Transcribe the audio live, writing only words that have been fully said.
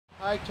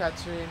Hi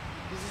Katherine,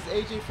 this is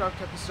AJ from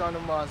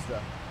CapoMazda.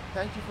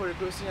 Thank you for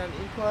requesting an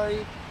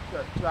inquiry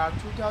to our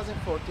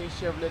 2014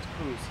 Chevrolet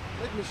Cruze.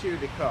 Let me show you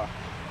the car.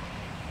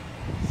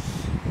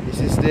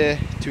 This is the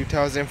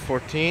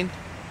 2014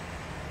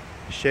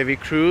 Chevy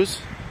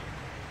Cruze.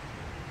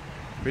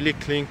 Really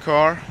clean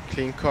car,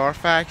 clean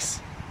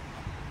Carfax,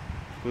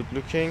 good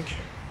looking,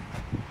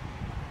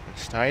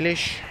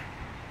 stylish.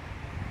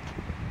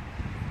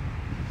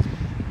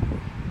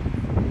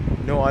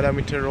 No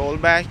odometer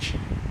rollback.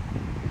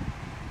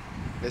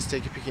 Let's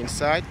take a peek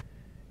inside.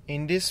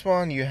 In this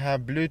one you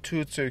have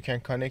Bluetooth, so you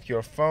can connect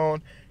your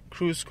phone,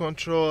 cruise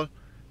control,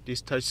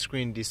 this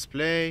touchscreen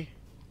display,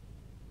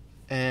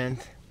 and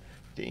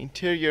the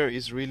interior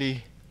is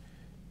really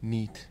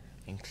neat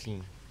and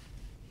clean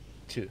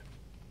too.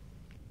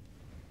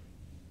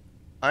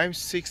 I'm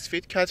 6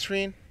 feet,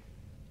 Katherine,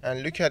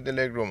 and look at the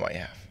legroom I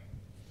have.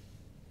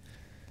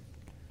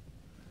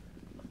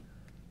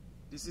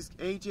 This is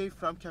AJ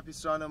from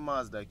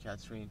CapoMazda,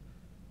 Katherine,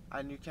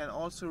 and you can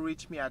also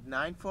reach me at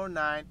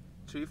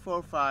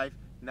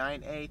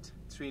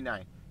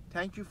 949-345-9839.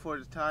 Thank you for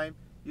the time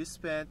you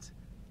spent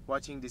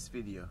watching this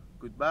video.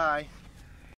 Goodbye.